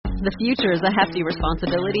The future is a hefty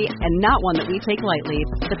responsibility and not one that we take lightly.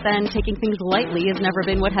 But then taking things lightly has never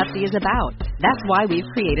been what Hefty is about. That's why we've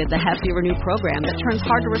created the Hefty Renew program that turns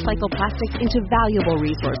hard-to-recycle plastics into valuable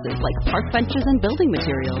resources like park benches and building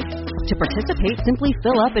materials. To participate, simply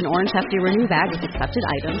fill up an orange Hefty Renew bag with accepted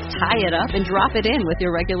items, tie it up, and drop it in with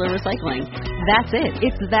your regular recycling. That's it.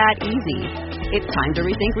 It's that easy. It's time to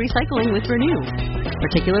rethink recycling with Renew.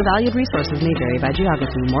 Particular valued resources may vary by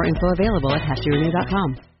geography. More info available at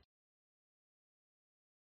heftyrenew.com.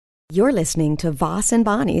 You're listening to Voss and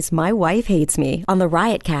Bonnie's My Wife Hates Me on the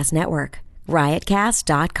Riotcast Network.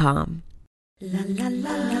 Riotcast.com. La la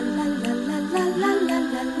la la la la la la la la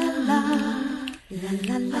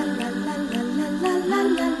la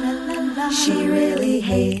la la. She really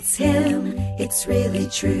hates him, it's really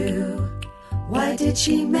true. Why did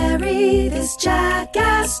she marry this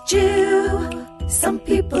jackass Jew? Some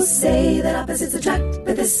people say that opposites attract,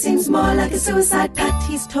 but this seems more like a suicide pact.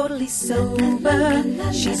 He's totally sober,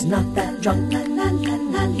 she's not that drunk.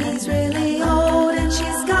 He's really old and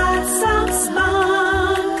she's got some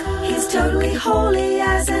spunk. He's totally holy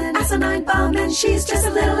as an asinine bomb, and she's just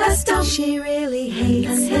a little less dumb. She really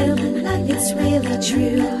hates him, it's really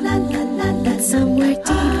true, but somewhere deep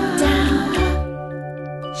down,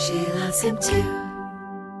 she loves him too.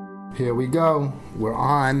 Here we go. We're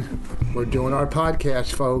on. We're doing our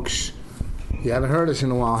podcast, folks. You haven't heard us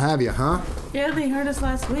in a while, have you, huh? Yeah, they heard us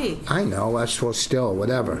last week. I know. That's well, still,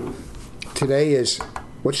 whatever. Today is,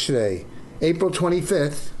 what's today? April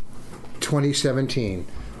 25th, 2017.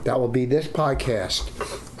 That will be this podcast.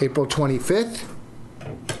 April 25th,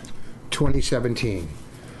 2017.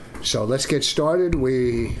 So let's get started.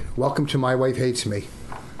 Welcome to My Wife Hates Me.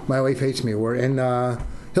 My Wife Hates Me. We're in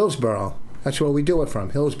Hillsborough. That's where we do it from,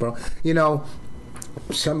 Hillsborough. You know,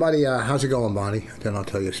 somebody, how's it going, Bonnie? Then I'll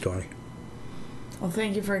tell you a story. Well,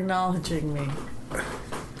 thank you for acknowledging me.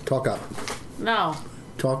 Talk up. No.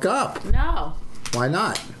 Talk up. No. Why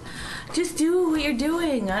not? Just do what you're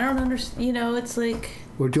doing. I don't understand. You know, it's like...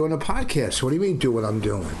 We're doing a podcast. What do you mean, do what I'm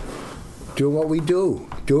doing? Doing what we do.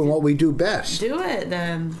 Doing what we do best. Do it,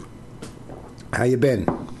 then. How you been?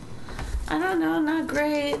 I don't know. Not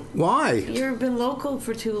great. Why? You've been local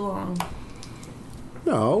for too long.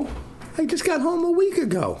 No. I just got home a week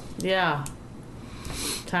ago. Yeah.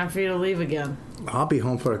 Time for you to leave again. I'll be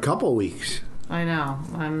home for a couple weeks. I know.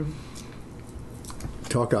 I'm...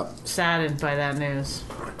 Talk up. Saddened by that news.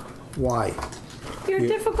 Why? You're a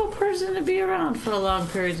difficult person to be around for long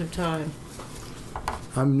periods of time.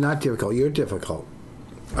 I'm not difficult. You're difficult.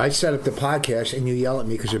 I set up the podcast and you yell at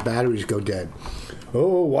me because the batteries go dead.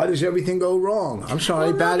 Oh, why does everything go wrong? I'm sorry,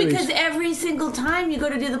 well, no, batteries. because every single time you go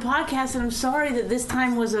to do the podcast, and I'm sorry that this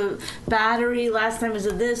time was a battery, last time was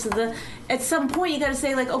a this, and the. At some point, you got to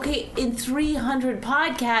say, like, okay, in 300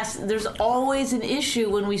 podcasts, there's always an issue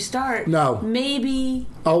when we start. No. Maybe.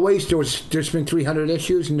 Always? There's been 300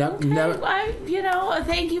 issues? No, okay, never.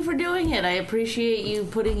 Thank you for doing it. I appreciate you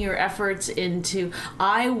putting your efforts into.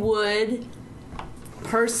 I would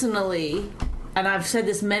personally... And I've said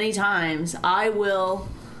this many times, I will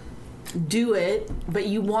do it, but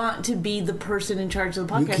you want to be the person in charge of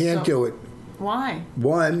the podcast. You can't do it. Why?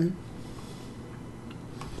 One,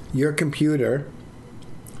 your computer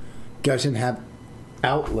doesn't have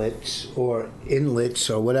outlets or inlets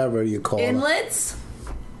or whatever you call it. Inlets?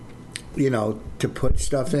 You know, to put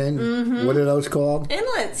stuff in. Mm-hmm. What are those called?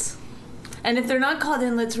 Inlets. And if they're not called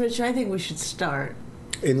inlets, Rich, I think we should start.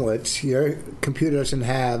 Inlets. Your computer doesn't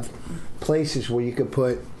have places where you could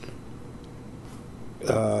put,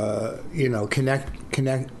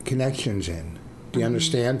 connections in. Do you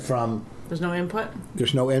understand? From there's no input.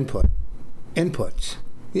 There's no input. Inputs.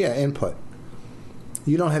 Yeah, input.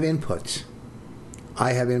 You don't have inputs.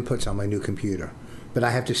 I have inputs on my new computer, but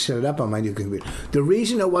I have to set it up on my new computer. The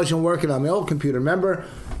reason it wasn't working on my old computer. Remember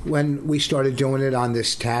when we started doing it on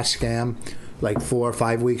this Tascam, like 4 or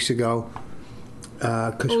 5 weeks ago?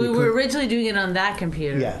 We were originally doing it on that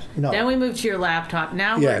computer. Yes. No. Then we moved to your laptop.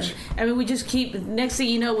 Now yes. we just keep... Next thing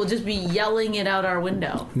you know, we'll just be yelling it out our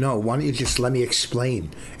window. No, why don't you just let me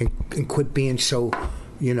explain and quit being so,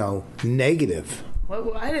 negative.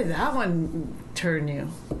 Why did that one turn you?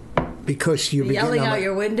 Because you're yelling out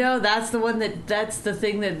your window? That's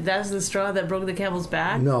the straw that broke the camel's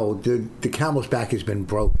back? No, the camel's back has been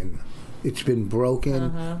broken. It's been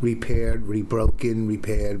broken, repaired, rebroken,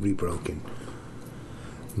 repaired, rebroken.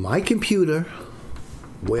 My computer,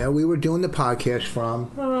 where we were doing the podcast from,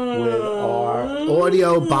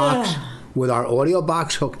 with our audio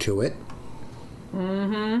box hooked to it.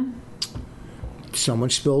 Mm-hmm. Someone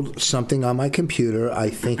spilled something on my computer. I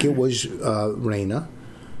think it was Raina.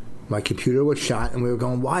 My computer was shot, and we were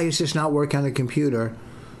going, why is this not working on the computer?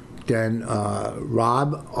 Then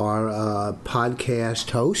Rob, our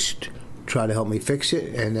podcast host, tried to help me fix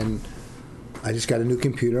it, and then I just got a new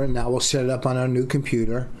computer, and now we'll set it up on our new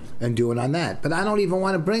computer and do it on that. But I don't even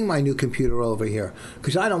want to bring my new computer over here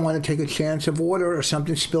because I don't want to take a chance of water or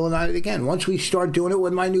something spilling on it again. Once we start doing it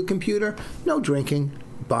with my new computer, no drinking,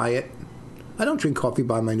 buy it. I don't drink coffee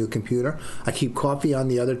by my new computer. I keep coffee on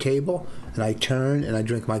the other table, and I turn and I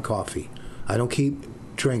drink my coffee. I don't keep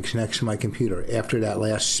drinks next to my computer after that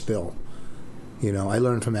last spill. You know, I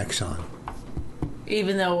learned from Exxon.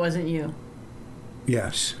 Even though it wasn't you.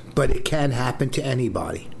 Yes, but it can happen to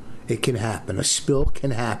anybody. It can happen. A spill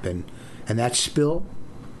can happen, and that spill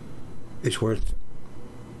is worth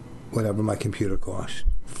whatever my computer costs,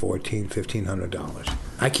 $1,500.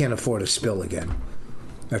 I can't afford a spill again.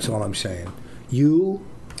 That's all I'm saying.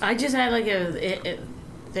 I just had like a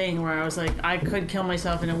thing where I was like, I could kill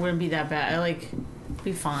myself and it wouldn't be that bad. I like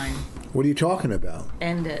be fine. What are you talking about?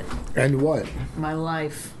 End it. End what? My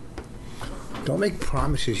life. Don't make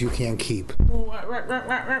promises you can't keep.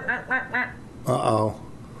 Uh-oh.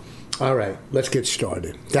 All right, let's get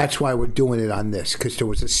started. That's why we're doing it on this, because there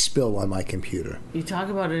was a spill on my computer. You talk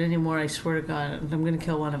about it anymore, I swear to God, I'm going to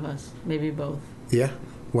kill one of us. Maybe both. Yeah?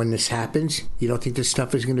 When this happens, you don't think this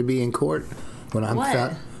stuff is going to be in court? When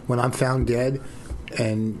I'm found dead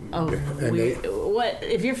and... what?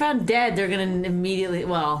 If you're found dead, they're going to immediately...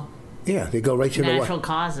 Well... Yeah, they go right to the... Natural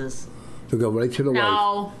causes. They'll go right to the wife.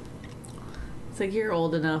 No. It's like you're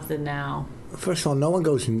old enough that now... First of all, no one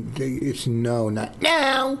goes... It's no, not...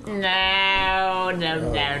 No! No.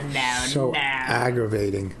 So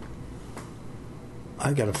aggravating.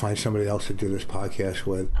 I got to find somebody else to do this podcast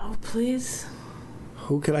with. Oh, please.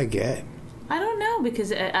 Who could I get? I don't know,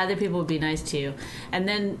 because other people would be nice to you. And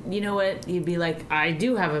then, you know what? You'd be like, I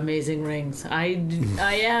do have amazing rings. I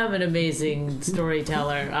am an amazing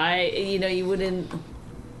storyteller. You wouldn't...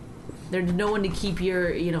 There's no one to keep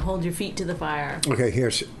hold your feet to the fire. Okay,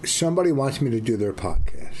 here's... Somebody wants me to do their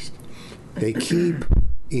podcast. They keep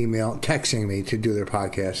texting me to do their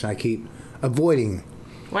podcast, and I keep avoiding.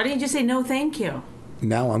 Why didn't you just say no thank you?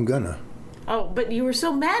 Now I'm gonna. Oh, but you were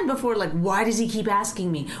so mad before, like, why does he keep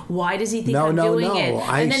asking me? Why does he think I'm doing it?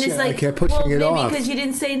 And then it's like, I kept pushing it off. Maybe because you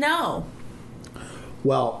didn't say no.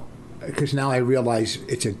 Well, because now I realize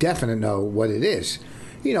it's a definite no what it is.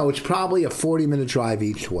 It's probably a 40-minute drive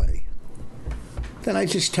each way. Then I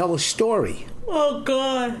just tell a story. Oh,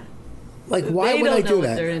 God. Like, why would I do that? They don't know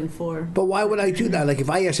what they're in for. But why would I do that? Like, if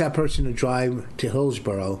I asked that person to drive to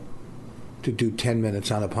Hillsborough to do 10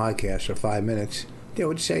 minutes on a podcast or 5 minutes, they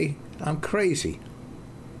would say, I'm crazy.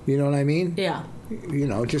 You know what I mean? Yeah.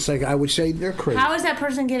 Just like I would say they're crazy. How is that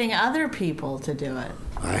person getting other people to do it?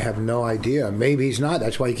 I have no idea. Maybe he's not.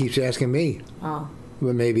 That's why he keeps asking me. Oh.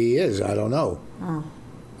 But maybe he is. I don't know. Oh.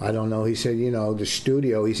 I don't know. He said, the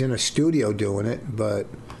studio. He's in a studio doing it, but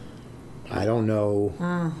I don't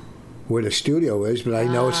know where the studio is, but I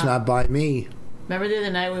know it's not by me. Remember the other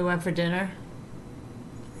night we went for dinner?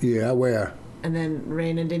 Yeah, where? And then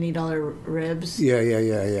Raina didn't eat all her ribs?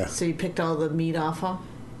 Yeah. So you picked all the meat off them?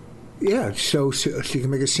 Yeah, so she can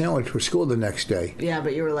make a sandwich for school the next day. Yeah,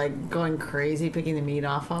 but you were like going crazy picking the meat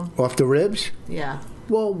off them? Off the ribs? Yeah.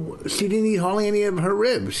 Well, she didn't eat hardly any of her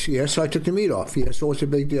ribs. Yeah, so I took the meat off. Yeah, so what's the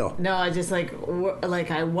big deal? No, I just like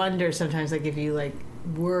I wonder sometimes, like, if you like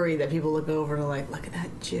worry that people look over and are like, look at that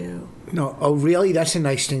Jew. No, oh really? That's a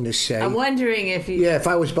nice thing to say. I'm wondering if you... Yeah, if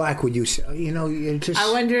I was black, would you say, you just...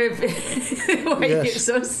 I wonder if... why you're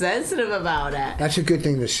so sensitive about it. That's a good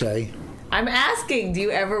thing to say. I'm asking, do you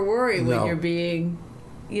ever worry when you're being,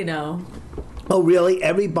 Oh, really?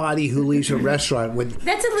 Everybody who leaves a restaurant with...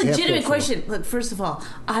 That's a legitimate question. Look, first of all,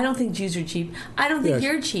 I don't think Jews are cheap. I don't think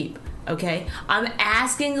you're cheap. Okay? I'm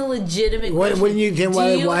asking a legitimate question. Do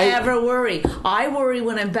you ever worry? I worry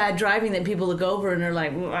when I'm bad driving that people look over and they're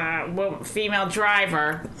like, female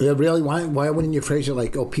driver. Yeah, really? Why wouldn't you phrase it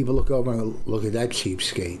like, people look over and look at that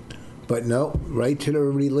cheapskate? But no, right to the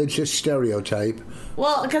religious stereotype.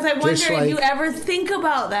 Well, because I wonder if you ever think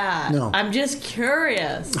about that. No. I'm just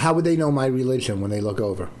curious. How would they know my religion when they look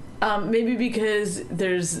over? Maybe because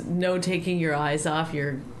there's no taking your eyes off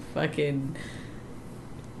your fucking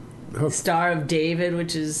Star of David,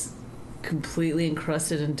 which is completely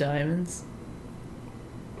encrusted in diamonds.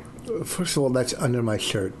 First of all, that's under my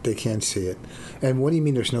shirt. They can't see it. And what do you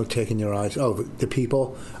mean there's no taking your eyes? Oh, the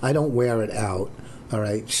people? I don't wear it out. All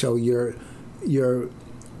right, so you're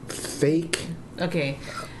fake. Okay.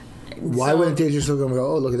 Why wouldn't they just look over and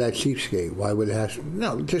go, oh, look at that cheapskate? Why would it have...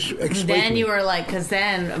 No, just explain. Then you were like... Because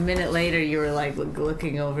then, a minute later, you were like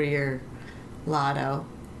looking over your lotto.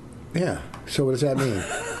 Yeah. So what does that mean?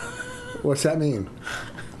 What's that mean?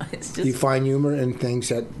 It's just You find humor in things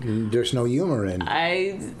that there's no humor in.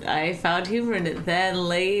 I found humor in it. Then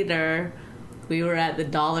later, we were at the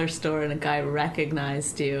dollar store and a guy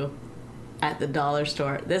recognized you at the dollar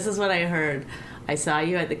store. This is what I heard. I saw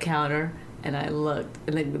you at the counter and I looked,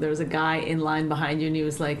 and then there was a guy in line behind you, and he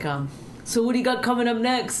was like, "So what do you got coming up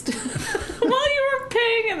next?" While you were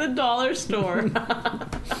paying at the dollar store.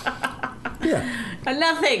 Yeah.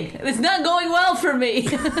 Nothing. It's not going well for me.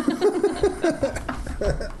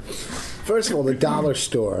 First of all, the dollar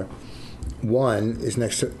store, one, is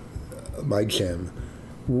next to my gym.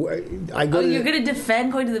 I go You're going to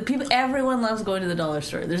defend going to the people? Everyone loves going to the dollar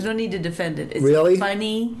store. There's no need to defend it. It's Really? a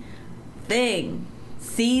funny thing.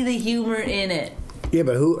 See the humor in it. Yeah,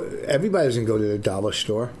 but everybody doesn't go to the dollar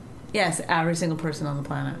store. Yes, every single person on the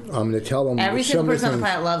planet. I'm going to tell them. Every single some of person on the things-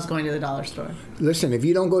 planet loves going to the dollar store. Listen, if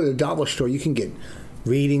you don't go to the dollar store, you can get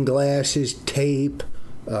reading glasses, tape,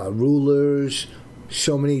 rulers,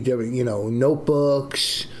 so many different,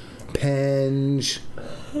 notebooks, pens.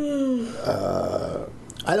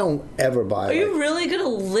 I don't ever buy. Are you really going to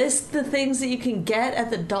list the things that you can get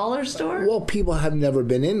at the dollar store? Well, people have never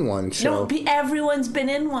been in one, so No, everyone's been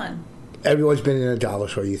in one. everyone's been in a dollar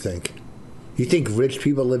store. You think? You think rich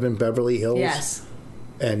people live in Beverly Hills? Yes.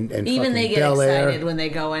 And Even they fucking get Bel Air? excited when they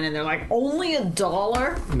go in and they're like, only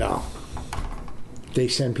 $1? No. They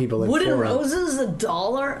send people in. Wooden for 'em. Roses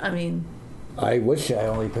 $1? I mean, I wish I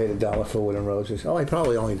only paid $1 for Wooden Roses. Oh, I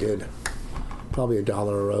probably only did. Probably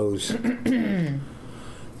 $1 a rose.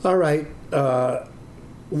 All right.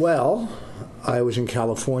 Well, I was in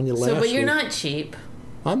California last but you're week. not cheap.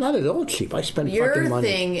 I'm not at all cheap. I spend Your fucking money.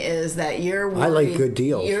 thing is that you're worried. I like good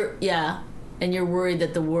deals. And you're worried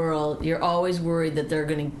that the world, you're always worried that they're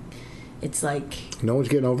going to, it's like, No one's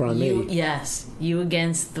getting over on me. you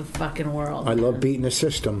against the fucking world. I love beating the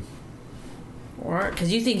system.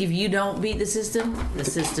 Because you think if you don't beat the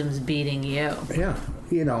system's beating you. Yeah.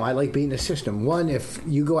 I like beating the system. One, if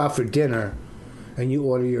you go out for dinner and you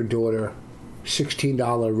order your daughter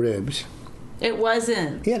 $16 ribs. It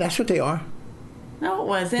wasn't. Yeah, that's what they are. No, it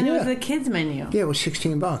wasn't. It Yeah. was the kids' menu. Yeah, it was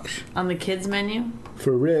 $16 On the kids' menu?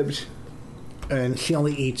 for ribs. And she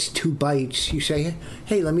only eats 2 bites. You say,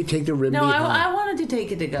 "Hey, let me take the rib No, meat home." I wanted to take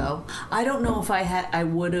it to go. I don't know if I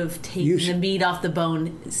would have taken the meat off the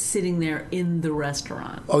bone sitting there in the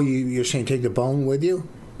restaurant. Oh, you're saying take the bone with you?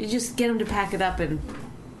 You just get them to pack it up, and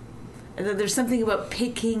there's something about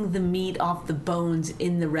picking the meat off the bones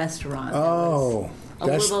in the restaurant. Oh, a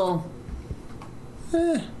little.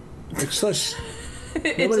 It's less.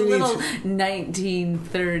 It's a little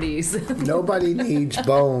 1930s. Nobody needs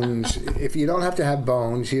bones. If you don't have to have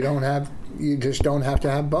bones, you just don't have to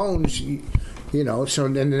have bones. So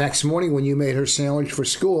then the next morning when you made her sandwich for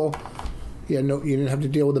school, you didn't have to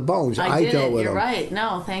deal with the bones. I dealt with You're them. right.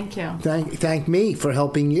 No, thank you. Thank me for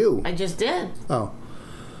helping you. I just did. Oh.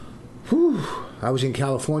 Whew. I was in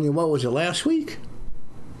California, what was it, last week?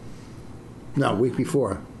 No, week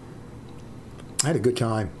before. I had a good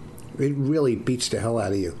time. It really beats the hell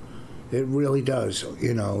out of you. It really does.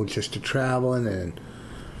 Just to traveling and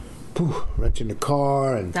renting a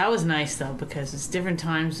car. And That was nice, though, because it's different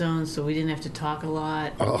time zones, so we didn't have to talk a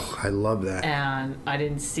lot. oh, I love that. And I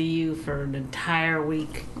didn't see you for an entire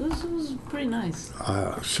week. It was pretty nice.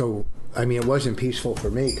 It wasn't peaceful for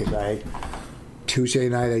me because Tuesday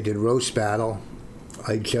night I did roast battle.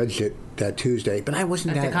 I judged it that Tuesday, but I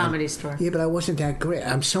wasn't At that the Comedy Store. Yeah, but I wasn't that great.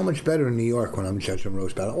 I'm so much better in New York when I'm judging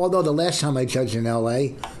roast battle. Although the last time I judged in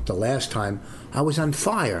L.A., I was on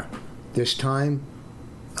fire. This time,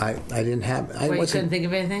 I didn't have. You couldn't think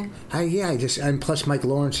of anything? And plus Mike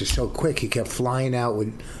Lawrence is so quick. He kept flying out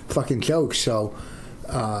with fucking jokes. So,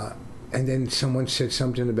 and then someone said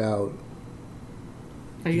something about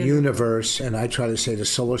the universe, and I try to say the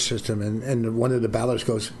solar system, and one of the battlers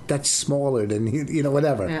goes, "That's smaller than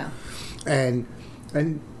whatever." Yeah. And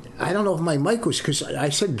I don't know if my mic was, because I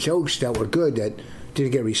said jokes that were good that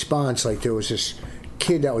didn't get response. Like there was this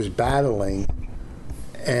kid that was battling,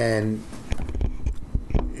 and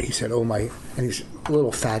he said, "Oh my," and he's a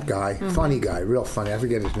little fat guy, funny guy, real funny. I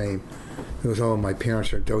forget his name. He goes, "Oh, my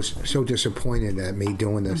parents are so disappointed at me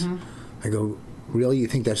doing this." I go, "Really? You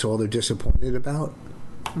think that's all they're disappointed about?"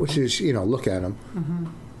 Which is, look at him.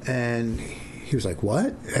 And he was like,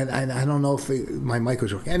 "What?" And I don't know if my mic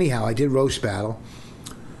was working. Anyhow, I did roast battle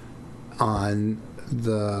on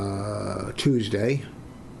the Tuesday.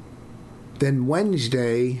 Then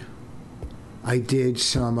Wednesday, I did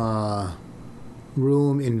some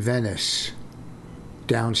room in Venice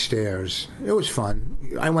downstairs. It was fun.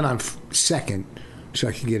 I went on second so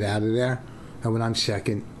I could get out of there. I went on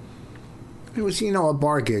second. It was, a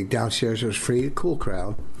bar gig downstairs. It was free, cool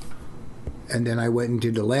crowd. and then I went and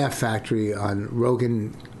did the Laugh Factory on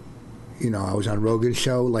Rogan. I was on Rogan's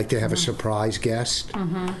show. Like, they have a surprise guest.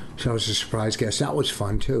 Mm-hmm. So I was a surprise guest. That was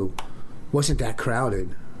fun, too. Wasn't that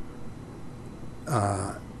crowded.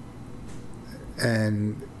 And...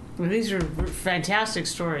 Well, these are fantastic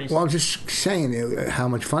stories. Well, I'm just saying how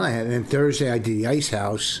much fun I had. And then Thursday I did the Ice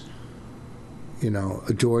House.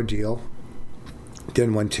 A door deal.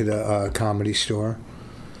 Then went to the Comedy Store.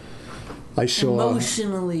 I saw...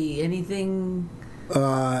 Emotionally, anything...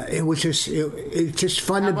 It was just it's just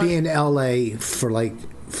fun to be in LA for like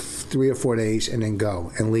 3 or 4 days and then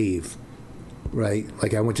go and leave, right?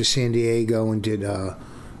 Like I went to San Diego and did a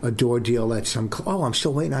door deal at some. I'm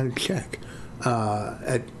still waiting on a check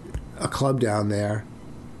at a club down there,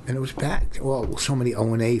 and it was packed. Well, so many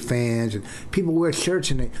O&A fans and people wear shirts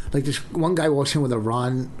and like this one guy walks in with a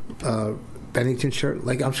Ron Bennington shirt.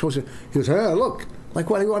 Like I'm supposed to. He goes, "Hey, look." Like,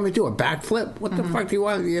 what do you want me to do? A backflip? What the fuck do you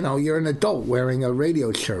want? You're an adult wearing a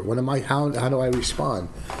radio shirt. What am I? How do I respond?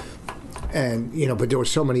 And but there were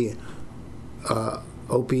so many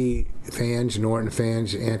Opie fans, Norton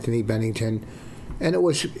fans, Anthony Bennington, and it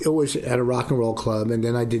was at a rock and roll club. And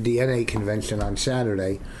then I did the NA convention on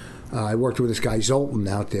Saturday. I worked with this guy Zoltan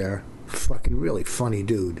out there, fucking really funny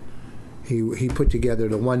dude. He put together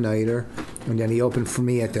the one nighter, and then he opened for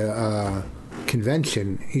me at the.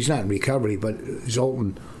 Convention. He's not in recovery, but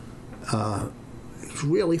Zoltan is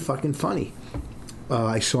really fucking funny.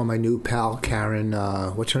 I saw my new pal Karen.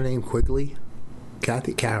 What's her name? Quigley?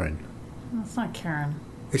 Karen. It's not Karen.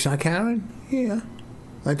 It's not Karen? Yeah,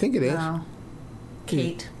 I think it is. No.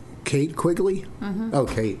 Kate. Kate Quigley? Mm-hmm. Oh,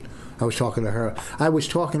 Kate. I was talking to her. I was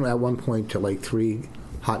talking at one point to like 3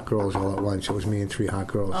 hot girls all at once. It was me and 3 hot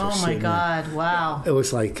girls. Oh my God! There. Wow. It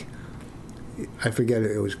was like I forget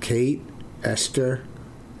it. It was Kate, Esther,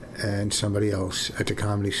 and somebody else at the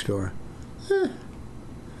Comedy Store. They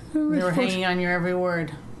were hanging on your every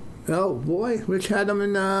word. Oh boy, Rich had them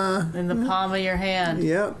in the palm of your hand.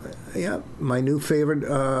 Yep. My new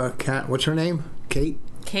favorite cat. What's her name? Kate.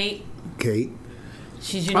 Kate.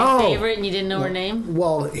 She's your new favorite, and you didn't know her name.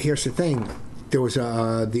 Well, here's the thing. There was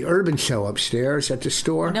the Urban Show upstairs at the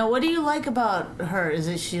store. Now, what do you like about her? Is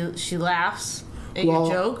it she laughs at your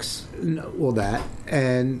jokes? No, that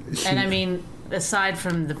and I mean, aside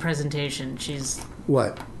from the presentation, she's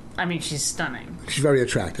what? I mean, she's stunning. She's very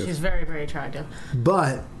attractive. She's very, very attractive.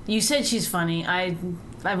 But you said she's funny. I've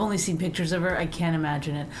only seen pictures of her. I can't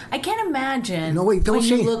imagine it. I can't imagine. No, wait, don't when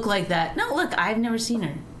say you look like that. No, look, I've never seen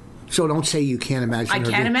her. So don't say you can't imagine. I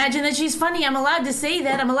can't imagine that she's funny. I'm allowed to say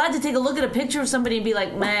that. I'm allowed to take a look at a picture of somebody and be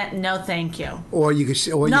like, no, thank you. Or you could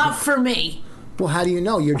say, not for me. Well, how do you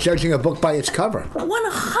know? You're judging a book by its cover.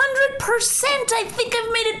 100%. I think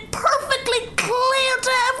I've made it perfectly clear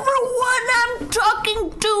to everyone I'm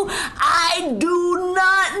talking to. I do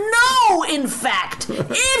not know, in fact,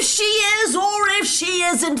 if she is or if she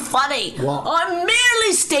isn't funny. Well, I'm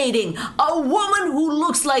merely stating a woman who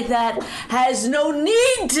looks like that has no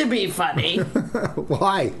need to be funny.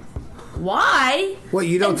 Why? Why? Well,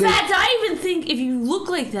 you don't. In fact, I even think if you look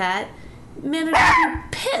like that, men are going to be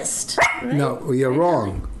pissed. Right? No, you're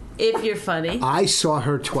wrong. If you're funny. I saw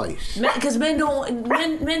her twice. Because men don't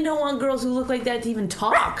want girls who look like that to even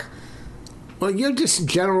talk. Well, you're just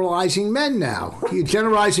generalizing men now. You're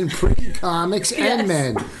generalizing pretty comics and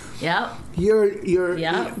men. Yep. You're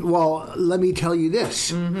well, let me tell you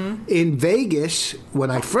this. Mm-hmm. In Vegas,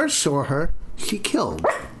 when I first saw her, she killed.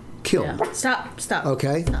 Yeah. Stop.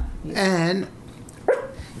 Okay. Stop. And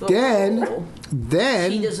then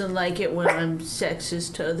she doesn't like it when I'm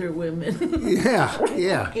sexist to other women.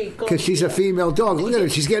 yeah. Because she's a female dog. Look at her.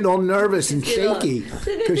 She's getting all nervous and shaky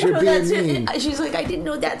because you're being mean. She's like, I didn't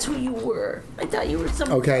know that's who you were. I thought you were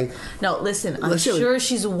somebody. Okay. No, listen. I'm sure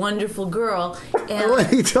she's a wonderful girl. And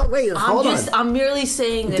wait, hold on. I'm merely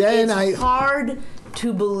saying that it's hard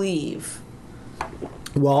to believe.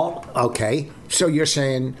 Well, okay. So you're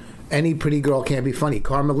any pretty girl can't be funny.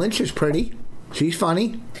 Karma Lynch is pretty. She's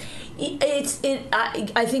funny. I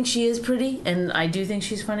think she is pretty, and I do think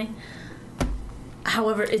she's funny.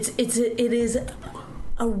 However, it is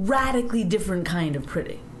a radically different kind of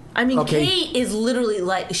pretty. I mean, Kate is literally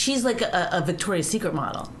she's like a Victoria's Secret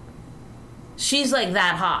model. She's like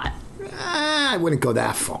that hot. I wouldn't go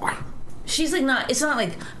that far. She's like it's not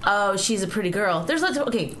like, oh, she's a pretty girl. There's lots of,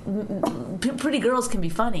 pretty girls can be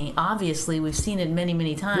funny. Obviously, we've seen it many,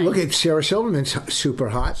 many times. Look at Sarah Silverman's super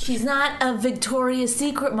hot. She's not a Victoria's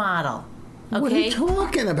Secret model. Okay? What are you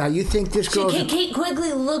talking about? You think this girl... Kate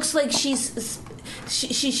Quigley looks like she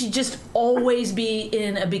should just always be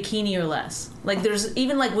in a bikini or less. Like, there's,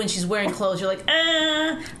 even like when she's wearing clothes, you're like,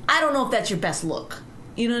 I don't know if that's your best look.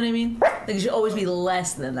 You know what I mean? Like, it should always be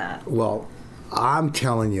less than that. Well... I'm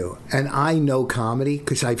telling you, and I know comedy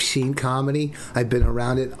because I've seen comedy. I've been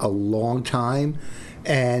around it a long time,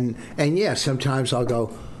 and yeah, sometimes I'll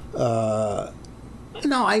go.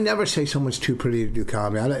 No, I never say someone's too pretty to do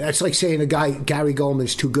comedy. That's like saying a guy, Gary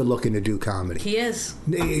Goldman's too good looking to do comedy. He is.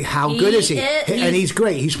 How good is he? And he's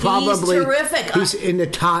great. He's probably terrific. He's in the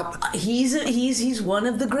top. He's one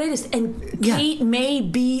of the greatest. And Kate may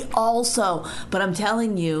be also, but I'm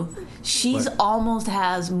telling you, she's almost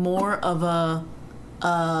has more of a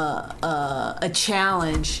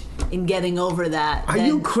challenge in getting over that. Are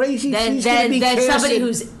you crazy? Than somebody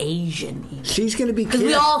who's Asian. She's going to be because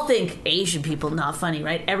we all think Asian people not funny,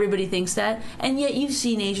 right? Everybody thinks that, and yet you've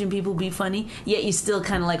seen Asian people be funny. Yet you still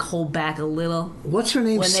kind of like hold back a little. What's her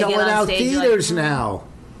name? Selling out theaters now.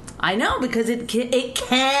 I know, because it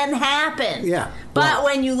can happen. Yeah, but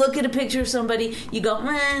when you look at a picture of somebody, you go,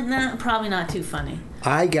 nah, probably not too funny.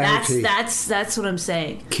 I guarantee. That's what I'm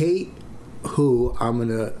saying. Kate, who I'm going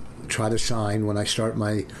to try to sign when I start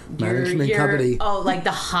my management company. Oh, like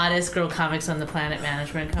the hottest girl comics on the planet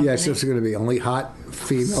management company? Yes, it's going to be only hot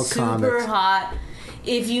female comics. Super hot.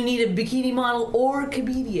 If you need a bikini model or a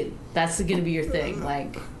comedian, that's going to be your thing.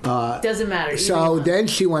 Like, doesn't matter. So then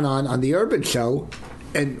she went on the Urban Show,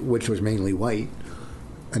 which was mainly white,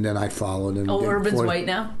 and then I followed. Urban's white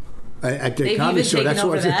now? At the comedy store, that's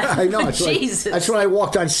what I know. That's when I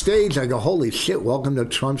walked on stage. I go, "Holy shit! Welcome to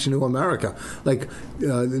Trump's New America!" Like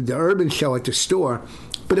the Urban Show at the store,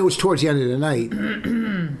 but it was towards the end of the night.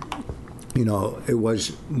 You know, it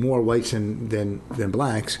was more whites than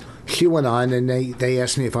blacks. She went on, and they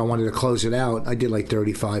asked me if I wanted to close it out. I did like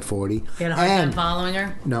 35, 40. You had a hard time following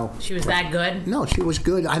her? No. She was that good? No, she was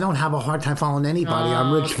good. I don't have a hard time following anybody.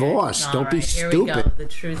 I'm Rich Voss. Don't be stupid. Here we go. The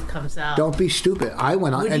truth comes out. Don't be stupid. I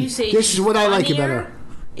went on. Would you say this is what I like about her.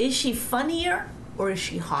 Is she funnier or is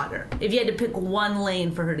she hotter? If you had to pick one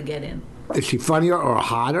lane for her to get in. Is she funnier or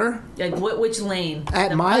hotter? Like which lane?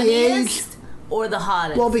 At my age? Or the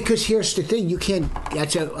hottest? Well, because here's the thing: you can't.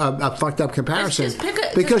 That's a fucked up comparison. Just pick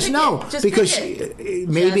it. Because because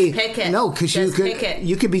maybe just pick it. No, because you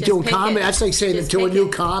could be doing comedy. That's like saying to a new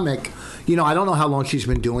comic. You know, I don't know how long she's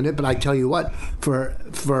been doing it, but I tell you what, she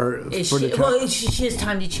has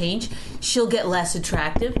time to change. She'll get less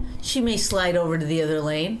attractive. She may slide over to the other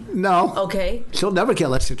lane. No. Okay. She'll never get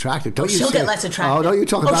less attractive. She'll get less attractive. Oh, don't you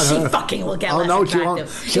talk about her? She fucking will get less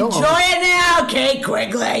attractive. Enjoy it now, Kate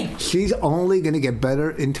Quigley. She's only going to get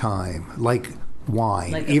better in time, like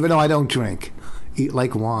wine. Even though I don't drink. Eat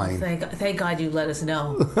like wine. Thank God you let us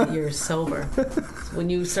know that you're sober. When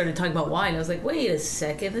you started talking about wine, I was like, wait a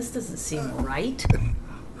second, this doesn't seem right.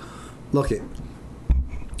 Look it.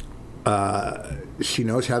 She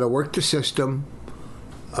knows how to work the system.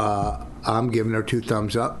 I'm giving her 2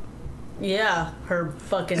 thumbs up. Yeah, her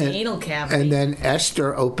fucking anal cavity. And then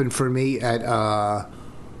Esther opened for me at...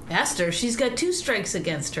 Esther, she's got 2 strikes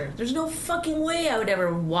against her. There's no fucking way I would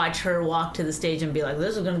ever watch her walk to the stage and be like,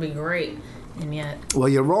 this is going to be great. And yet... Well,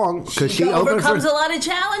 you're wrong. Because she overcomes a lot of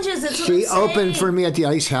challenges. That's what I'm saying. She opened for me at the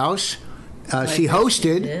Ice House. She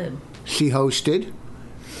hosted. She hosted.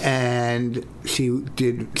 And she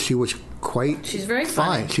was quite... She's very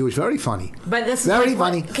funny. She was very funny. But that's very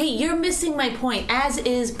funny. Okay, you're missing my point, as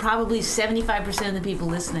is probably 75% of the people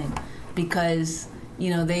listening. Because, you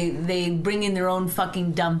know, they bring in their own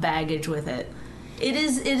fucking dumb baggage with it. It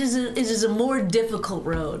is a more difficult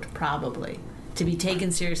road, probably, to be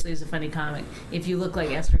taken seriously as a funny comic if you look like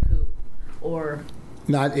Esther Koop or...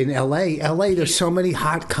 Not in L.A. L.A., there's so many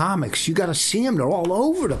hot comics. You got to see them. They're all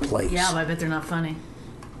over the place. Yeah, but I bet they're not funny.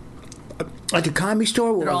 At the Comedy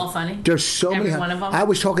Store? They're all funny? There's so Every many. one of them? I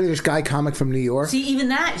was talking to this guy comic from New York. See, even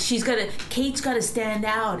that, Kate's got to stand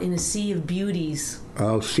out in a sea of beauties.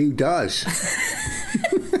 Oh, she does.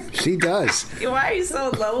 She does. Why are you so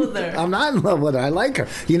in love with her? I'm not in love with her. I like her.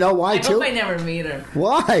 You know why, too? I hope I never meet her.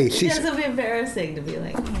 Why? She's going to be embarrassing to be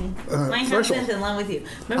like, my husband's in love with you.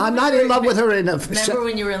 I'm not in love with her. Remember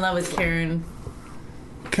when you were in love with Karen?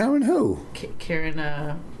 Karen who?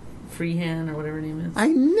 Karen Freehan or whatever her name is. I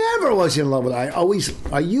never was in love with her. I always...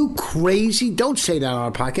 Are you crazy? Don't say that on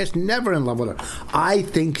our podcast. Never in love with her. I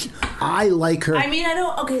think I like her. I mean, I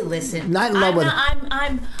don't... Okay, listen. Not in love with her.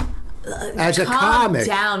 I'm as a comic. Calm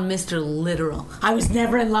down, Mr. Literal. I was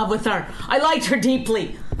never in love with her. I liked her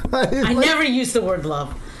deeply. I never used the word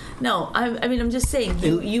love. No, I mean, I'm just saying,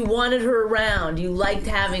 you wanted her around. You liked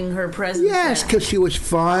having her presence. Yes, because she was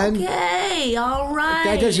fun. Okay, all right.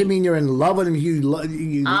 That doesn't mean you're in love with him.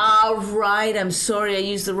 You all right, I'm sorry I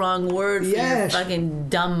used the wrong word for your fucking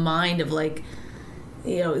dumb mind of like...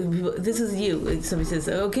 You know, this is you. Somebody says,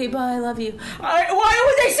 okay, bye, I love you. Why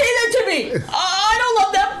would they say that to me? I don't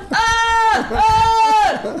love them.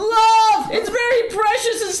 Love! It's very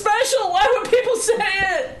precious and special. Why would people say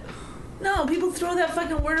it? No, people throw that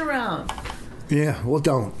fucking word around. Yeah, well,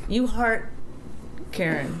 don't. You heart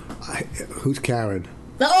Karen. Who's Karen?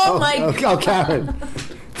 Oh my God. Oh, Karen.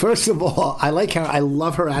 First of all, I like Karen. I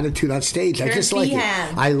love her attitude on stage. Karen I just like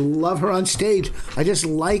Feehan. it. I love her on stage. I just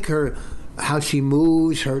like her, how she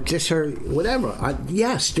moves, her whatever.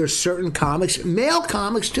 Yes, there's certain comics, male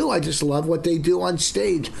comics too. I just love what they do on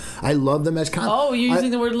stage. I love them as comics. Oh, you're using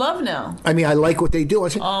the word love now. I mean, I like what they do.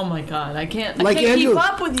 Oh my God, I can't Andrew, keep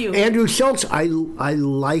up with you. Andrew Schultz, I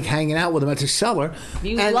like hanging out with him at the Cellar.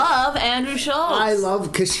 You love Andrew Schultz. I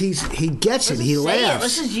love because he gets it. He laughs.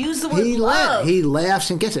 Let's just use the word love. He laughs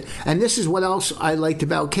and gets it. And this is what else I liked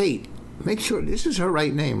about Kate. Make sure this is her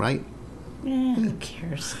right name, right? Who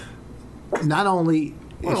cares? Not only.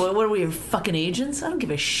 What are we, fucking agents? I don't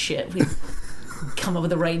give a shit. We come up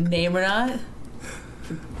with the right name or not.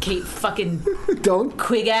 Kate fucking Don't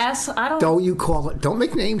Quigass. I don't. Don't you call it? Don't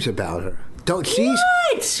make names about her. Don't. She's.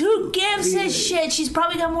 What? Who gives a shit? She's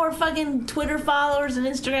probably got more fucking Twitter followers and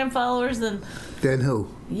Instagram followers than Who?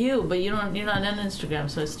 you. But you're not on Instagram,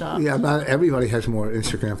 so stop. Yeah, not everybody has more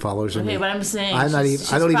Instagram followers than me. Okay, but I'm saying I'm not even.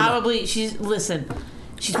 I don't listen.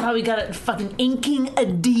 She's probably got a fucking inking a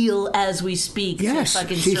deal as we speak Yes, to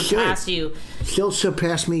fucking she surpass should. you. She'll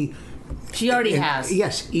surpass me. She already has.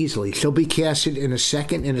 Yes, easily. She'll be casted in a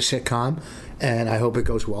sitcom, and I hope it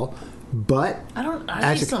goes well. But Are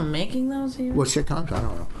they still making those here? What sitcoms? I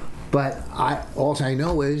don't know. But all I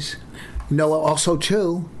know is Noah also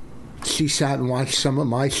too. She sat and watched some of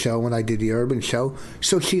my show when I did the Urban Show,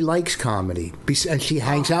 so she likes comedy, and she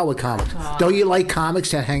hangs out with comics. Don't you like comics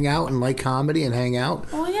that hang out and like comedy and hang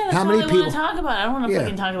out? Well, yeah, that's How all many I people want to talk about. I don't want to Yeah.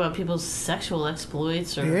 fucking talk about people's sexual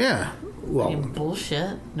exploits or Well,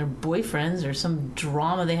 bullshit, their boyfriends or some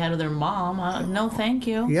drama they had with their mom. No, thank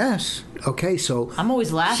you. yes. Okay, so I'm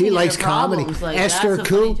always laughing. she at likes their comedy. problems. Like, Esther that's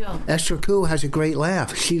a funny Koo. joke. Esther Koo has a great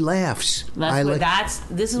laugh. She laughs.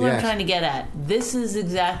 This is what I'm Yes. trying to get at. This is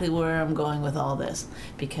exactly where I'm going with all this,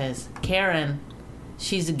 because Karen,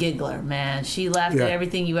 she's a giggler, man. She laughed Yeah. at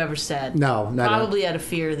everything you ever said. No, not probably out of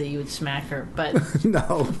fear that you would smack her, but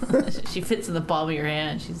No. she fits in the palm of your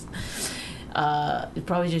hand. She's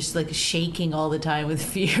probably just like shaking all the time with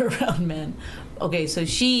fear around men. Okay, so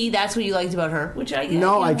that's what you liked about her, which I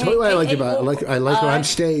No, I told you what I liked about her. I like her on uh,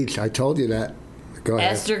 stage. I told you that. Go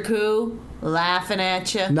ahead. Esther Koo laughing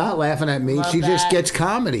at you. Not laughing at me. Love She just that. gets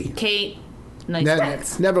comedy. Kate, nice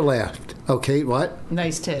tits. Never laughed. Oh, Kate, what?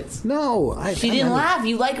 Nice tits. No, She didn't laugh.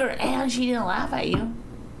 You like her, and she didn't laugh at you.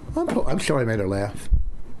 I'm sure I made her laugh.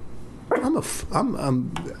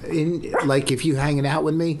 I'm like if you hanging out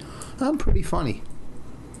with me, I'm pretty funny.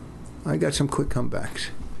 I got some quick comebacks.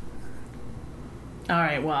 All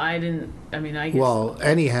right. Well, I guess. Well,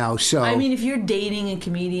 anyhow, so I mean, if you're dating a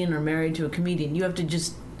comedian or married to a comedian, you have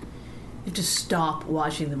to stop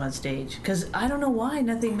watching them on stage, because I don't know why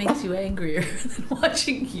nothing makes you angrier than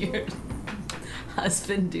watching your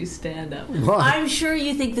husband do stand-up. What? I'm sure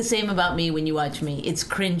you think the same about me when you watch me. It's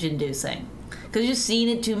cringe-inducing because you've seen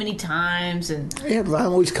it too many times, and yeah, but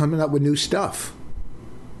I'm always coming up with new stuff.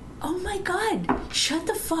 oh my God, shut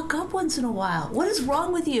the fuck up once in a while. What is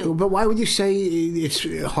wrong with you? But why would you say it's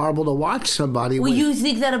horrible to watch somebody? Well, you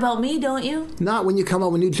think that about me, don't you? Not when you come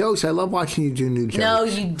up with new jokes. I love watching you do new jokes. No,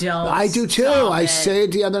 you don't. I do too. Stop I it. said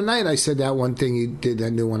it the other night. I said that one thing you did,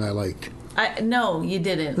 that new one I liked. No, you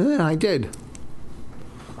didn't. Yeah, I did.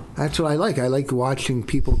 That's what I like. I like watching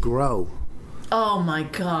people grow. Oh my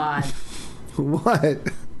God. What?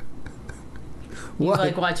 You What?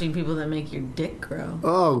 like watching people that make your dick grow.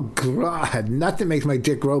 Oh, God. Nothing makes my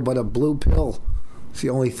dick grow but a blue pill. It's the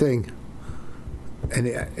only thing. And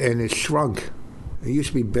it shrunk. It used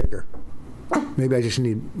to be bigger. Maybe I just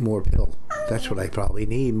need more pill. That's what I probably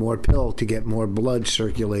need. More pill to get more blood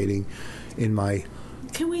circulating in my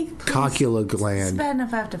Can we please? cocula It's gland. bad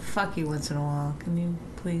enough I have to fuck you once in a while. Can you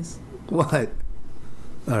please? What?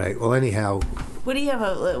 All right. Well, anyhow, What do you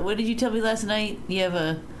have? What did you tell me last night? You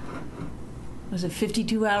have was it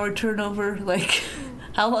 52-hour turnover? Like,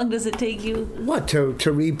 how long does it take you what, to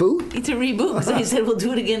reboot? to reboot? Because I said we'll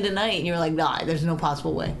do it again tonight, and you were like, nah, there's no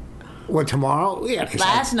possible way. What, tomorrow? Yeah. 'cause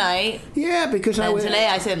Last night, because I and was. today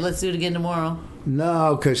I said let's do it again tomorrow.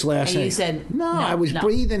 No, because last And night. you said, no. no, I was no.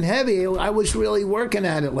 breathing heavy. I was really working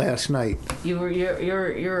at it last night. You're.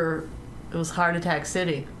 It was Heart Attack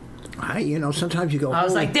City. Sometimes you go. I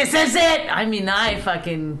was "Oh." like, this is it! I mean, I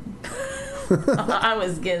fucking... I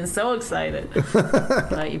was getting so excited.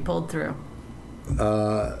 But you pulled through.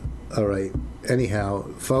 All right. Anyhow,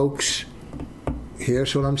 folks,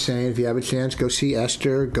 here's what I'm saying. If you have a chance, go see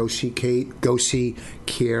Esther, go see Kate, go see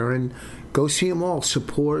Karen, Go see them all.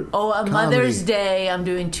 Support. Oh, on comedy. Mother's Day, I'm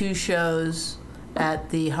doing 2 shows at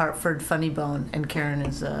the Hartford Funny Bone, and Karen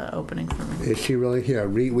is opening for me. Is she really here?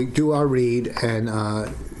 We do our read, and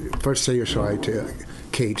first say you're sorry to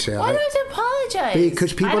Kate. Say Why do I have to apologize?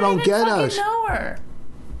 Because people I don't get us. I don't know her.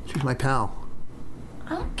 She's my pal.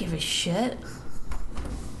 I don't give a shit.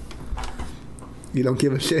 You don't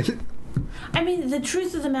give a shit? I mean, the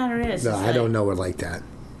truth of the matter is... No, I don't know her like that.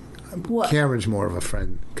 What? Karen's more of a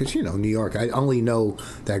friend. Because, New York. I only know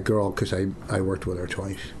that girl because I worked with her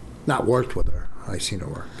twice. Not worked with her. I seen her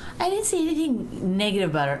work. I didn't say anything negative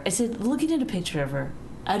about her. I said, looking at a picture of her,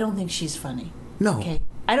 I don't think she's funny. No. Okay?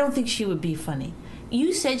 I don't think she would be funny.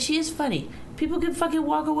 You said she is funny. People can fucking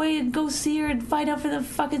walk away and go see her and find out for their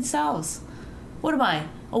fucking selves. What am I?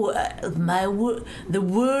 Oh, the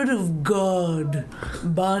word of God,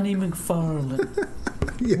 Bonnie McFarlane.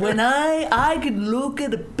 Yeah. When I could look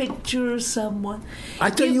at a picture of someone. I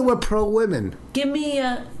thought you were pro women. Give me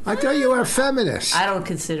a. I thought you were a feminist. I don't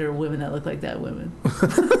consider women that look like that women.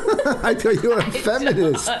 I thought you were a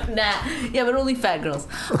feminist. Nah, yeah, but only fat girls.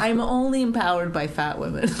 I'm only empowered by fat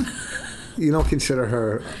women. You don't consider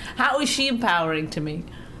her. How is she empowering to me?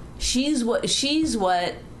 She's what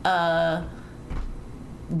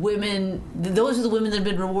women, those are the women that have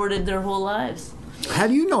been rewarded their whole lives. How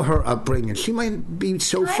do you know her upbringing? She might be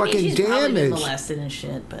so fucking she's probably been damaged. Molested and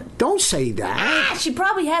shit, but don't say that. She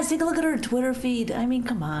probably has. Take a look at her Twitter feed. I mean,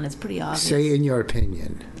 come on, it's pretty obvious. Say in your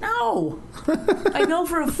opinion. No, I know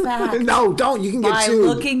for a fact. No, don't. You can get sued.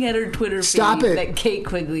 By looking at her Twitter Stop feed it. that Kate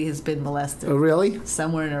Quigley has been molested. Oh, really?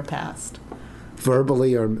 Somewhere in her past.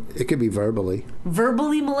 Verbally, or it could be verbally.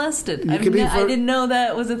 Verbally molested. I didn't know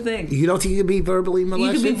that was a thing. You don't think you could be verbally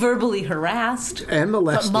molested? You could be verbally harassed. And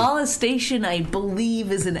molested. But molestation, I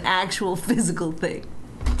believe, is an actual physical thing.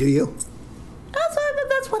 Do you?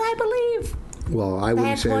 That's what I believe. Well, I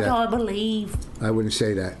wouldn't say that. That's what I believe. I wouldn't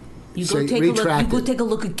say that. You go take a look. You go take a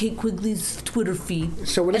look at Kate Quigley's Twitter feed.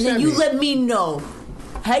 So what does and that then mean? You let me know.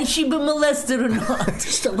 Has she been molested or not?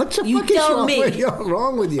 What the you fuck is tell me.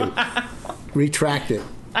 wrong with you? Retract it.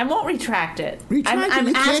 I won't retract it. Retract it. I'm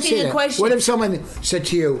You can't asking say a that. question. What if someone said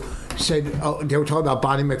to you, oh, they were talking about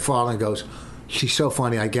Bonnie McFarlane, goes, she's so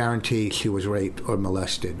funny, I guarantee she was raped or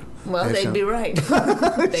molested. Well, they'd be right.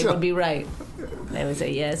 They would be right. They would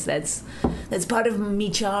say, yes, that's part of me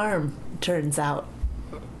charm, turns out.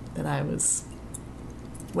 That I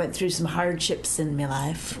went through some hardships in my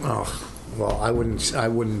life. Oh, well, I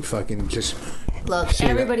wouldn't fucking just... Look,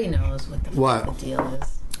 everybody knows what the deal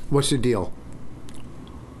is. What's the deal?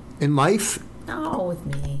 In life? No, with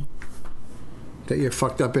me. That you're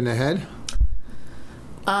fucked up in the head?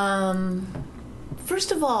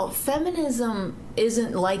 First of all, feminism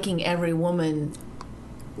isn't liking every woman.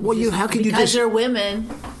 Well, how could you just... Because they're women.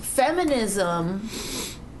 Feminism,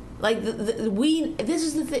 like this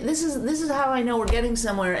is the thing. This is how I know we're getting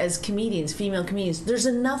somewhere as comedians, female comedians. There's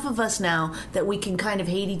enough of us now that we can kind of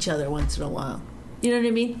hate each other once in a while. You know what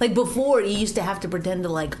I mean? Like before, you used to have to pretend to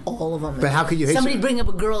like all of them. But how could you hate somebody bring up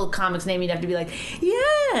a girl comic's name? You'd have to be like,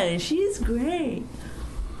 yeah, she's great.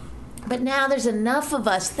 But now there's enough of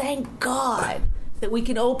us, thank God, that we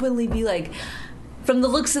can openly be like, from the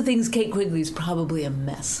looks of things, Kate Quigley's probably a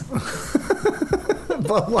mess.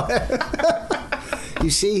 But what?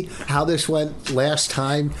 You see how this went last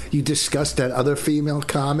time? You discussed that other female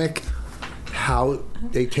comic, how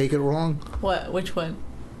they take it wrong. What? Which one?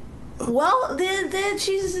 Well, then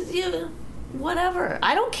she's whatever.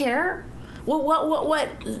 I don't care. What?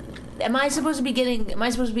 Am I supposed to be getting? Am I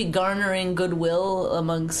supposed to be garnering goodwill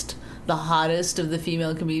amongst the hottest of the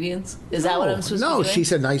female comedians? Is that what I'm supposed to be doing? No,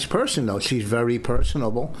 she's a nice person, though. She's very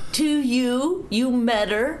personable. To you, you met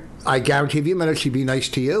her. I guarantee if you met her, she'd be nice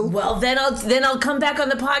to you. Well, then I'll come back on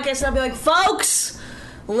the podcast and I'll be like, folks,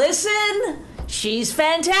 listen, she's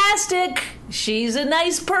fantastic. She's a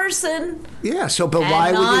nice person. Yeah, but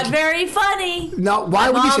why would you... not very funny. No, why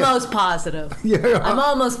would you say... I'm almost positive. I'm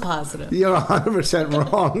almost positive. You're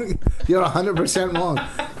 100% wrong. You're 100% wrong.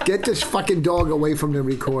 Get this fucking dog away from the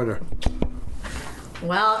recorder.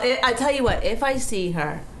 Well, I tell you what, if I see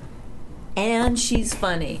her and she's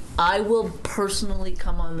funny, I will personally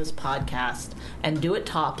come on this podcast and do it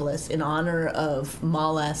topless in honor of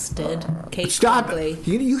molested Kate Quigley.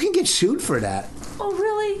 You can get sued for that. Oh,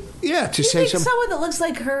 really? Yeah, to you say think someone that looks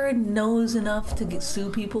like her knows enough to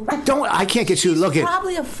sue people? I can't get sued. Look at... She's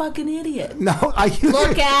probably a fucking idiot. No,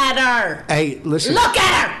 Look at her. Hey, listen. Look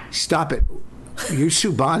at her. Stop it. You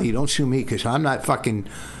sue Bonnie. Don't sue me because I'm not fucking...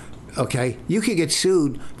 Okay? You could get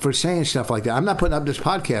sued for saying stuff like that. I'm not putting up this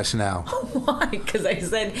podcast now. Why? Because I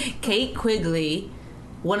said Kate Quigley,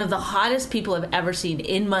 one of the hottest people I've ever seen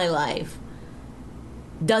in my life,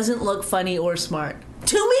 doesn't look funny or smart.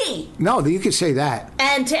 To me! No, you could say that.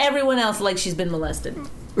 And to everyone else, like she's been molested.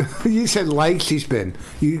 You said like she's been.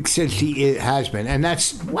 You said she has been. And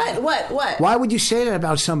that's... What? Why would you say that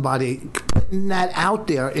about somebody putting that out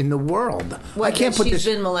there in the world? What, I can't put she's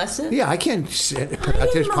this... been molested? Yeah, I can't put I out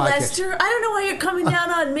didn't this molest podcast. her. I don't know why you're coming down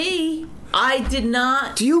on me. I did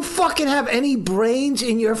not. Do you fucking have any brains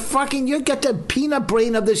in your fucking... You get the peanut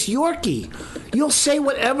brain of this Yorkie. You'll say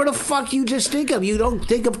whatever the fuck you just think of. You don't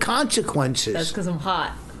think of consequences. That's because I'm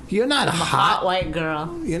hot. You're not I'm a hot white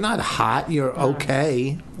girl. You're not hot. You're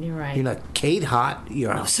okay. You're right. You're not Kate hot.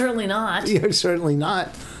 No, certainly not. You're certainly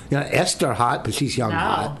not. You're not Esther hot, but she's young No.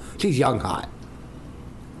 hot. She's young hot.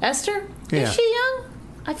 Esther? Yeah. Is she young?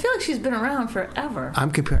 I feel like she's been around forever.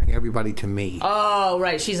 I'm comparing everybody to me. Oh,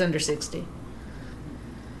 right. She's under 60.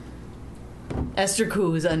 Esther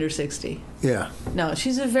Koo is under 60. Yeah. No,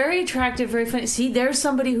 she's a very attractive, very funny. See, there's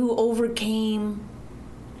somebody who overcame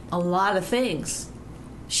a lot of things.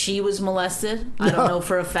 She was molested. I don't know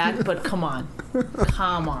for a fact, but come on.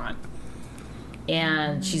 Come on.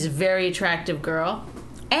 And she's a very attractive girl.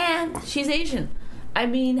 And she's Asian. I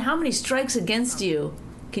mean, how many strikes against you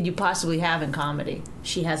could you possibly have in comedy?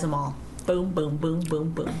 She has them all. Boom, boom, boom,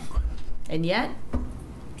 boom, boom. And yet,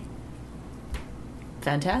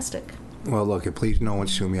 fantastic. Well, look, please no one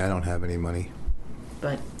sue me. I don't have any money.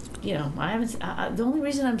 But, you know, I haven't. The only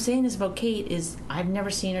reason I'm saying this about Kate is I've never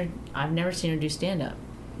seen her do stand-up.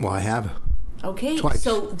 Well, I have. Okay, Twice.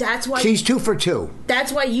 so that's why She's 2 for 2.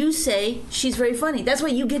 That's why you say she's very funny. That's why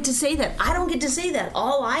you get to say that. I don't get to say that.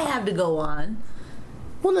 All I have to go on.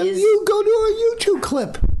 Well, then you go to a YouTube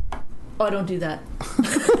clip. Oh, I don't do that.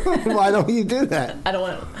 Why don't you do that? I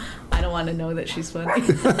don't want to know that she's funny.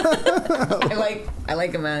 I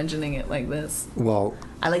like imagining it like this. Well,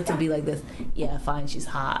 I like to be like this. Yeah, fine, she's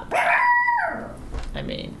hot. I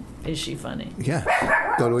mean, is she funny?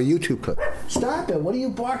 yeah. Go to a YouTube clip. Stop it. What are you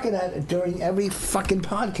barking at during every fucking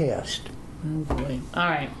podcast? Oh, boy. All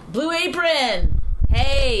right. Blue Apron.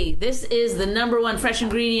 Hey, this is the #1 fresh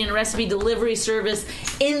ingredient recipe delivery service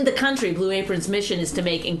in the country. Blue Apron's mission is to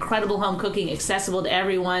make incredible home cooking accessible to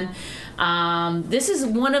everyone. This is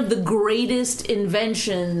one of the greatest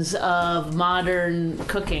inventions of modern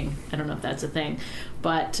cooking. I don't know if that's a thing.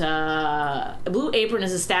 But Blue Apron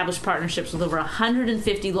has established partnerships with over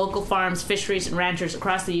 150 local farms, fisheries, and ranchers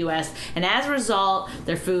across the U.S. And as a result,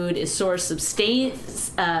 their food is sourced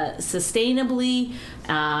sustainably.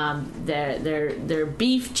 Their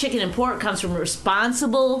beef, chicken, and pork comes from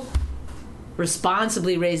responsibly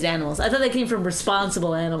raised animals. I thought they came from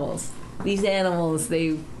responsible animals. These animals,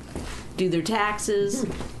 they do their taxes.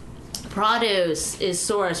 Produce is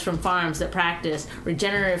sourced from farms that practice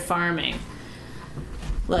regenerative farming.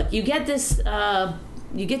 Look, you get this,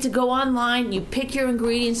 you get to go online, you pick your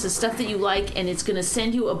ingredients, the stuff that you like, and it's going to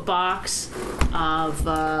send you a box of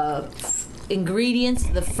ingredients,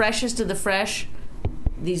 the freshest of the fresh.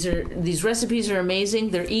 These recipes are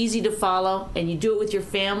amazing. They're easy to follow, and you do it with your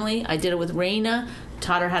family. I did it with Raina,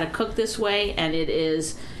 taught her how to cook this way, and it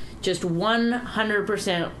is just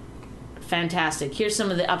 100% fantastic. Here's some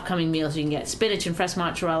of the upcoming meals you can get. Spinach and fresh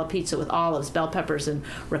mozzarella pizza with olives, bell peppers, and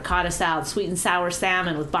ricotta salad. Sweet and sour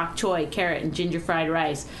salmon with bok choy, carrot, and ginger fried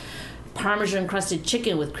rice. Parmesan crusted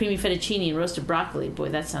chicken with creamy fettuccine and roasted broccoli. Boy,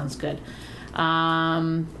 that sounds good.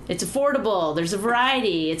 It's affordable. There's a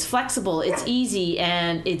variety. It's flexible. It's easy,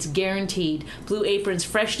 and it's guaranteed. Blue Apron's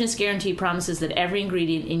freshness guarantee promises that every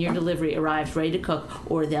ingredient in your delivery arrives ready to cook,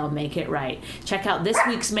 or they'll make it right. Check out this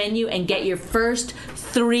week's menu and get your first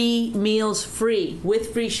 3 meals free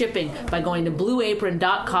with free shipping by going to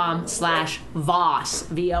blueapron.com/VOS,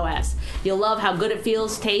 VOS. You'll love how good it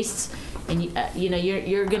feels, tastes, and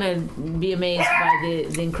you're gonna be amazed by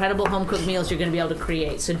the incredible home cooked meals you're gonna be able to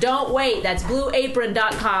create. So don't wait. That's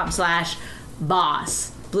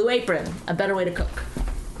blueapron.com/boss. Blue Apron, a better way to cook.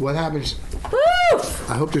 What happens? Woo!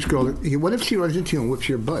 I hope this girl. What if she runs into you and whips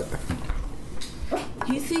your butt?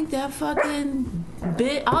 You think that fucking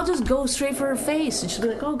bit? I'll just go straight for her face, and she'll be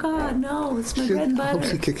like, "Oh God, no! It's my bread and I hope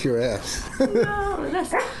she butter." kicks your ass. No,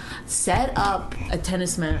 that's set up a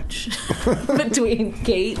tennis match between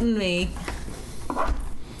Kate and me.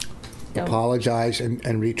 Don't. Apologize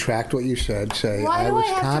and retract what you said. Say Why do was I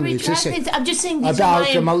have comedy. to retract things? I'm just saying these about are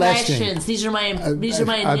my the molesting. impressions. These are my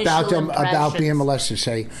initial about impressions. being molested.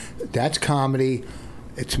 Say that's comedy.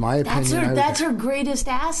 It's my opinion. That's her greatest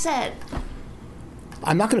asset.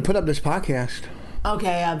 I'm not going to put up this podcast.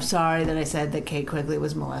 Okay, I'm sorry that I said that Kate Quigley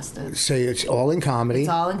was molested. Say it's all in comedy. It's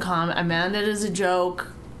all in comedy. I meant it as a joke.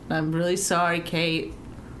 I'm really sorry, Kate.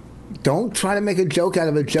 Don't try to make a joke out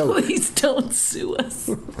of a joke. Please don't sue us.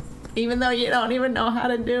 even though you don't even know how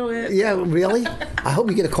to do it. Yeah, really? I hope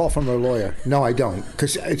you get a call from her lawyer. No, I don't,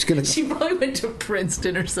 because it's going to... She probably went to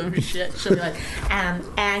Princeton or some shit. She'll be like,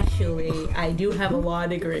 actually, I do have a law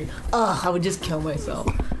degree. Ugh, I would just kill myself.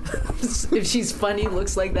 If she's funny,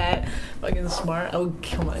 looks like that, fucking smart, I would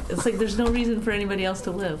kill myself. It's like there's no reason for anybody else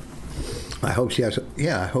to live. I hope she has...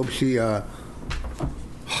 Yeah, I hope she...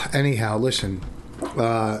 Anyhow, listen.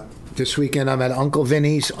 This weekend I'm at Uncle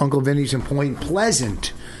Vinny's in Point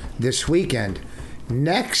Pleasant this weekend.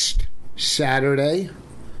 Next Saturday,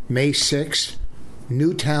 May 6th,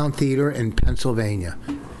 Newtown Theater in Pennsylvania.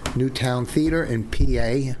 Newtown Theater in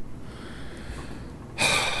PA.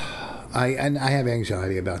 I have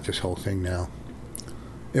anxiety about this whole thing now.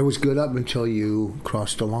 It was good up until you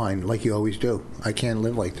crossed the line, like you always do. I can't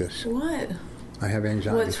live like this. What? I have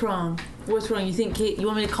anxiety. What's wrong? What's wrong? You think Kate? You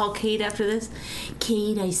want me to call Kate after this?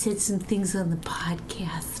 Kate, I said some things on the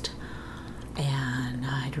podcast, and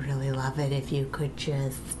I'd really love it if you could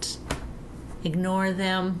just ignore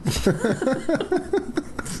them.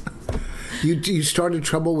 You started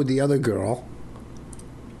trouble with the other girl.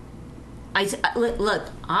 Look,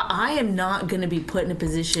 I am not going to be put in a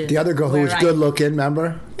position. The other girl who was good looking,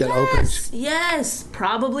 remember? That opens. Yes,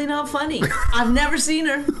 probably not funny. I've never seen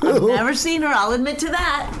her. I'll admit to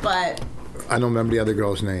that. But I don't remember the other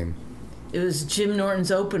girl's name. It was Jim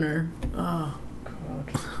Norton's opener. Oh,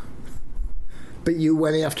 God. But you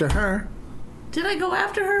went after her. Did I go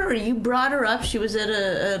after her, or you brought her up? She was at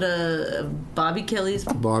a Bobby Kelly's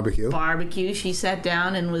barbecue. She sat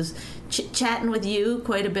down and was chatting with you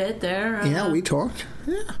quite a bit there. Yeah, we talked.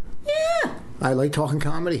 Yeah. I like talking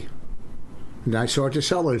comedy. And I saw her to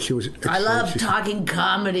sell her. She was. I love talking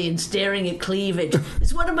comedy and staring at cleavage.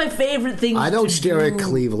 It's one of my favorite things. I don't stare at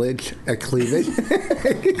cleavage. Cleavage.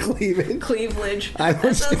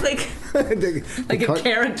 That sounds like a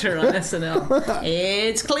character on SNL.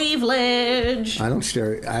 It's cleavage. I don't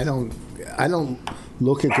stare. I don't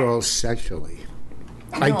look at girls sexually.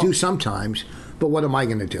 No. I do sometimes, but what am I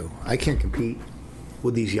going to do? I can't compete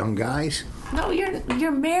with these young guys. No,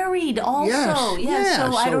 you're married also. Yes.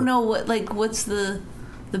 So I don't know what's the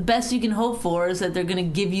best you can hope for is that they're going to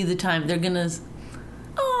give you the time. They're going to,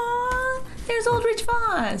 there's old Rich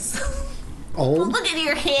Voss. Old? Look at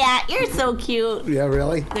your hat. You're so cute. Yeah,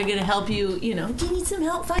 really? They're going to help you, do you need some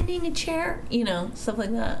help finding a chair? Stuff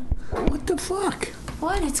like that. What the fuck?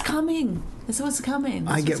 What? It's coming. That's what's coming.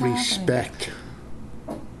 I get respect.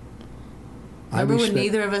 Remember when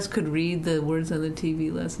neither of us could read the words on the TV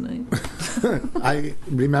last night? I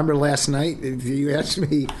remember last night. You asked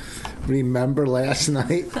me, remember last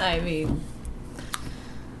night? I mean,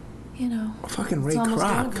 fucking Ray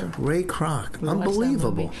Kroc. Ray Kroc.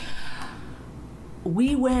 Unbelievable.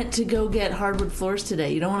 We went to go get hardwood floors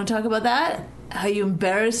today. You don't want to talk about that? How you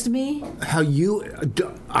embarrassed me?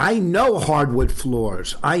 I know hardwood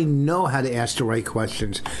floors. I know how to ask the right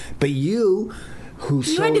questions. But you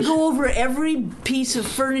had to go over every piece of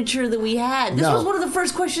furniture that we had. This was one of the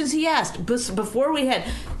first questions he asked before we had.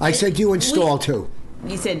 I said you install too.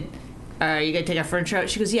 You said, are you going to take our furniture out?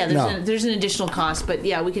 She goes, yeah, there's an additional cost, but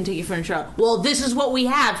yeah, we can take your furniture out. Well, this is what we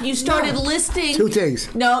have. You started listing. Two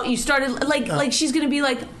things. No, you started, like she's going to be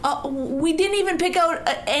like, we didn't even pick out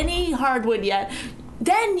any hardwood yet.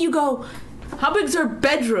 Then you go, how big's our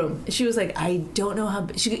bedroom? She was like, I don't know how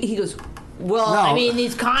big. He goes, well, no. I mean,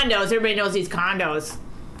 these condos, everybody knows these condos.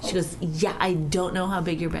 She goes, yeah, I don't know how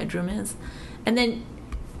big your bedroom is. And then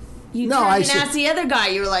you turned and asked the other guy,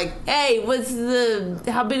 you were like, hey,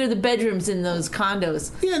 how big are the bedrooms in those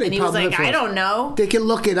condos? Yeah, and he was like, I don't know. They can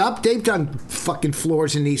look it up. They've done fucking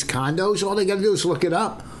floors in these condos. All they got to do is look it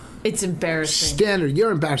up. It's embarrassing. Standard. You're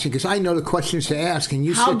embarrassing because I know the questions to ask, and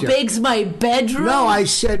you sit there. How big's my bedroom? No, I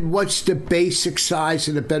said, what's the basic size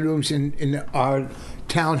of the bedrooms in our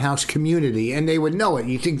townhouse community, and they would know it.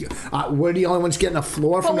 You think we're the only ones getting a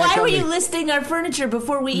floor from that company? But why were you listing our furniture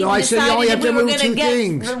before we even I said you only have to move two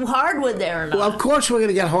things. Hardwood there or not? Well, of course we're going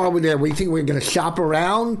to get hardwood there. We think we're going to shop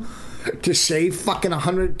around to save fucking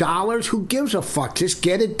 $100? Who gives a fuck? Just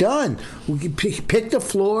get it done. We can pick the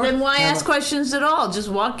floor. Then why ask questions at all? Just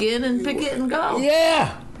walk in and pick it and go.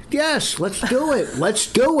 Yeah. Yes, let's do it.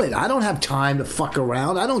 Let's do it. I don't have time to fuck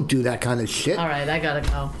around. I don't do that kind of shit. All right, I gotta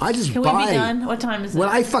go. I just Can buy. we be done? What time is it? When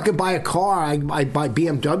I fucking buy a car, I buy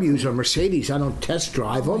BMWs or Mercedes. I don't test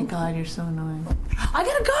drive them. Oh my God, you're so annoying. I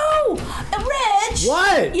gotta go. Rich.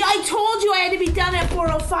 What? Yeah, I told you I had to be done at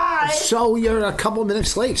 4:05. So you're a couple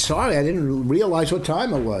minutes late. Sorry, I didn't realize what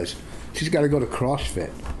time it was. She's got to go to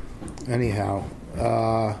CrossFit. Anyhow,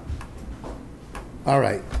 all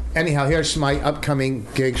right. Anyhow, here's my upcoming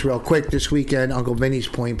gigs real quick. This weekend, Uncle Vinny's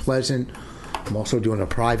Point Pleasant. I'm also doing a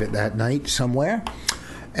private that night somewhere.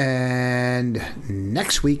 And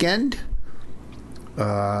next weekend,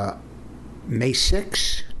 May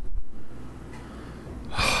 6th.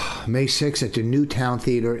 May 6th at the Newtown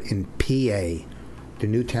Theater in PA. The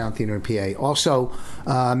Newtown Theater in PA. Also,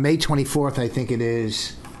 May 24th, I think it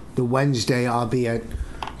is, the Wednesday, I'll be at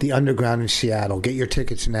the Underground in Seattle. Get your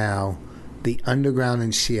tickets now. The Underground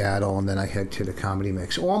in Seattle, and then I head to the Comedy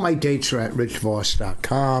Mix. All my dates are at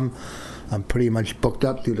richvoss.com. I'm pretty much booked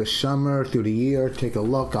up through the summer, through the year. Take a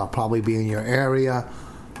look. I'll probably be in your area.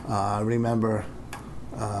 Remember,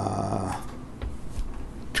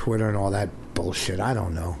 Twitter and all that bullshit. I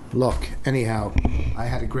don't know. Look, anyhow, I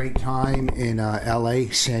had a great time in L.A.,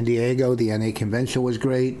 San Diego. The NA convention was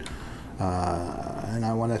great. And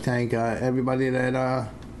I want to thank everybody that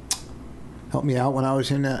helped me out when I was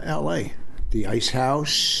in L.A. The Ice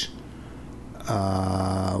House,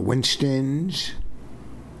 Winston's,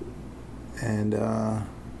 and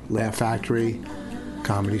Laugh Factory,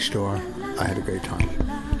 Comedy Store. I had a great time.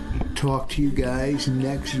 Talk to you guys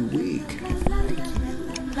next week.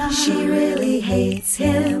 She really hates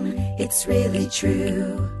him, it's really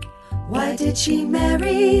true. Why did she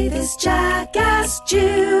marry this jackass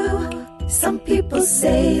Jew? Some people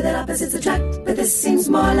say that opposites attract, but this seems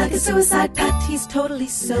more like a suicide pact. He's totally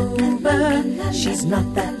sober, she's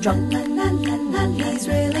not that drunk. He's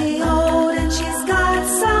really old and she's got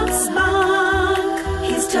some spunk.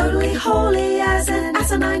 He's totally holy as an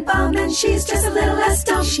asinine bomb, and she's just a little less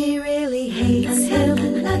dumb. She really hates him,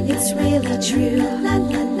 it's really true.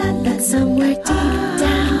 But somewhere deep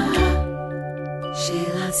down, she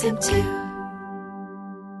loves him too.